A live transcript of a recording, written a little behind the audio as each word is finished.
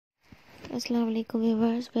अस्सलाम वालेकुम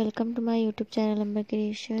viewers, welcome to my YouTube channel number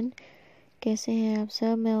creation. कैसे हैं आप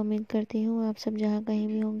सब? मैं उम्मीद करती हूँ आप सब जहाँ कहीं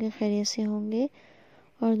भी होंगे खैरियत से होंगे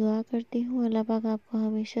और दुआ करती हूँ अल्लाह पाक आपको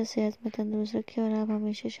हमेशा सेहत में तंदुरुस्त रखे और आप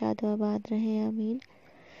हमेशा शाद व आबाद रहें, आमीन।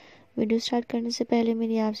 वीडियो स्टार्ट करने से पहले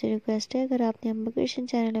मेरी आपसे रिक्वेस्ट है, अगर आपने नंबर क्रिएशन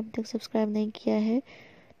चैनल अभी तक सब्सक्राइब नहीं किया है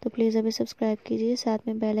तो प्लीज़ अभी सब्सक्राइब कीजिए, साथ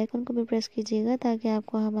में बेल आइकन को भी प्रेस कीजिएगा ताकि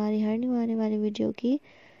आपको हमारी हर न्यू आने वाली वीडियो की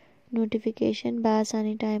नोटिफिकेशन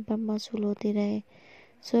बासानी टाइम पर मौसूल होती रहे।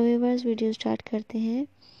 सो व्यूअर्स, वीडियो स्टार्ट करते हैं।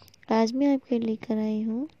 आज मैं आपके लिए लेकर आई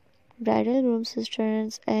हूँ bridal groom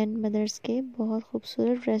sisters and mother's के बहुत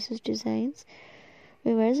खूबसूरत ड्रेसेस डिज़ाइंस।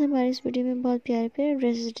 व्यूअर्स, हमारे इस वीडियो में बहुत प्यारे प्यारे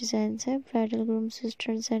ड्रेसेस डिज़ाइंस हैं bridal groom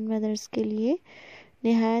sisters and mother's के लिए।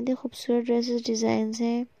 नहायत ही खूबसूरत ड्रेसेस डिज़ाइंस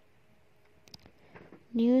हैं,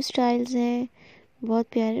 न्यू स्टाइल्स हैं, बहुत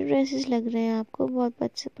प्यारे ड्रेसेस लग रहे हैं, आपको बहुत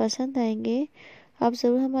पसंद आएंगे। आप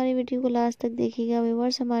ज़रूर हमारी वीडियो को लास्ट तक देखिएगा।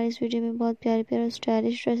 व्यूअर्स, हमारे इस वीडियो में बहुत प्यारे प्यारे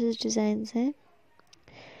स्टाइलिश ड्रेसेस डिज़ाइंस हैं,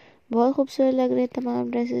 बहुत खूबसूरत लग रहे हैं।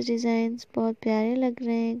 तमाम ड्रेसेस डिज़ाइंस बहुत प्यारे लग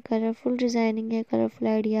रहे हैं, कलरफुल डिज़ाइनिंग है, कलरफुल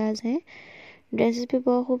आइडियाज़ हैं। ड्रेसेस पे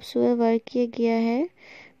बहुत खूबसूरत वर्क किया गया है,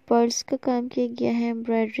 पर्ल्स का काम किया गया है,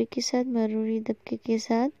 एम्ब्रॉयडरी के साथ, मरूरी दबके के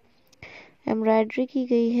साथ एम्ब्रॉयडरी की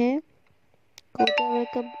गई है।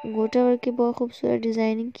 गोटा वर्क के बहुत खूबसूरत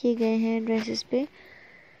डिज़ाइनिंग किए गए हैं ड्रेसेस पे।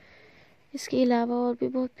 इसके अलावा और भी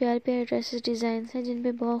बहुत प्यारे प्यारे ड्रेसेस डिज़ाइंस हैं जिन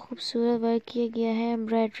पे बहुत खूबसूरत वर्क किया गया है,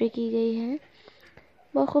 एम्ब्रॉयडरी की गई है।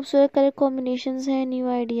 बहुत खूबसूरत कलर कॉम्बिनेशंस हैं, न्यू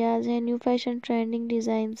आइडियाज़ हैं, न्यू फैशन ट्रेंडिंग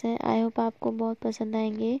डिज़ाइंस हैं। आई होप आपको बहुत पसंद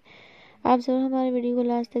आएंगे। आप ज़रूर हमारे वीडियो को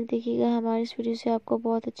लास्ट तक देखिएगा, हमारी इस वीडियो से आपको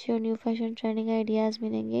बहुत अच्छे और न्यू फैशन ट्रेंडिंग आइडियाज़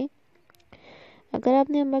मिलेंगे। अगर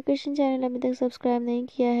आपने हमारा क्रिएशन चैनल अभी तक सब्सक्राइब नहीं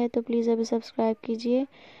किया है तो प्लीज़ अभी सब्सक्राइब कीजिए,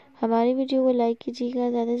 हमारी वीडियो को लाइक कीजिएगा,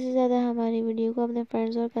 ज़्यादा से ज़्यादा हमारी वीडियो को अपने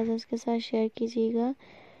फ्रेंड्स और कज़न्स के साथ शेयर कीजिएगा।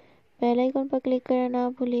 बेल आइकन पर क्लिक करना ना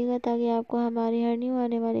भूलिएगा ताकि आपको हमारी हर न्यू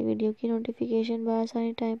आने वाली वीडियो की नोटिफिकेशन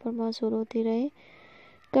बआसानी टाइम पर मौसूल होती रहे।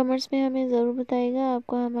 कमेंट्स में हमें ज़रूर बताइएगा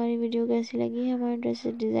आपको हमारी वीडियो कैसी लगी, हमारे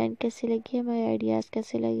ड्रेसेस डिज़ाइन कैसी लगी, हमारे आइडियाज़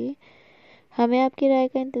कैसे लगे। हमें आपकी राय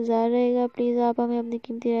का इंतज़ार रहेगा। प्लीज़ आप हमें अपनी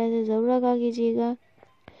कीमती राय से ज़रूर आगाह कीजिएगा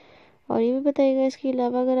और ये भी बताइएगा इसके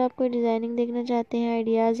अलावा अगर आप कोई डिज़ाइनिंग देखना चाहते हैं,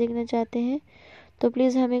 आइडियाज़ देखना चाहते हैं तो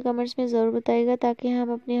प्लीज़ हमें कमेंट्स में ज़रूर बताइएगा ताकि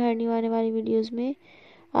हम अपनी हर न्यू आने वाली वीडियोज़ में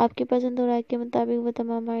आपकी पसंद और राय के मुताबिक वो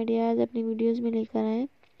तमाम आइडियाज़ अपनी वीडियोज़ में लेकर आएँ।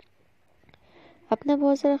 अपना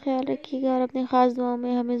बहुत सारा ख्याल रखिएगा और अपने ख़ास दुआओं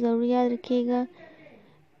में हमें ज़रूर याद रखिएगा।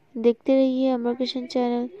 देखते रहिए अमर क्रिएशन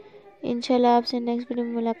चैनल। इंशाल्लाह आपसे नेक्स्ट वीडियो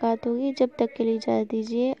में मुलाकात होगी। जब तक के लिए इजाज़त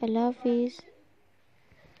दीजिए। अल्लाह हाफिज़।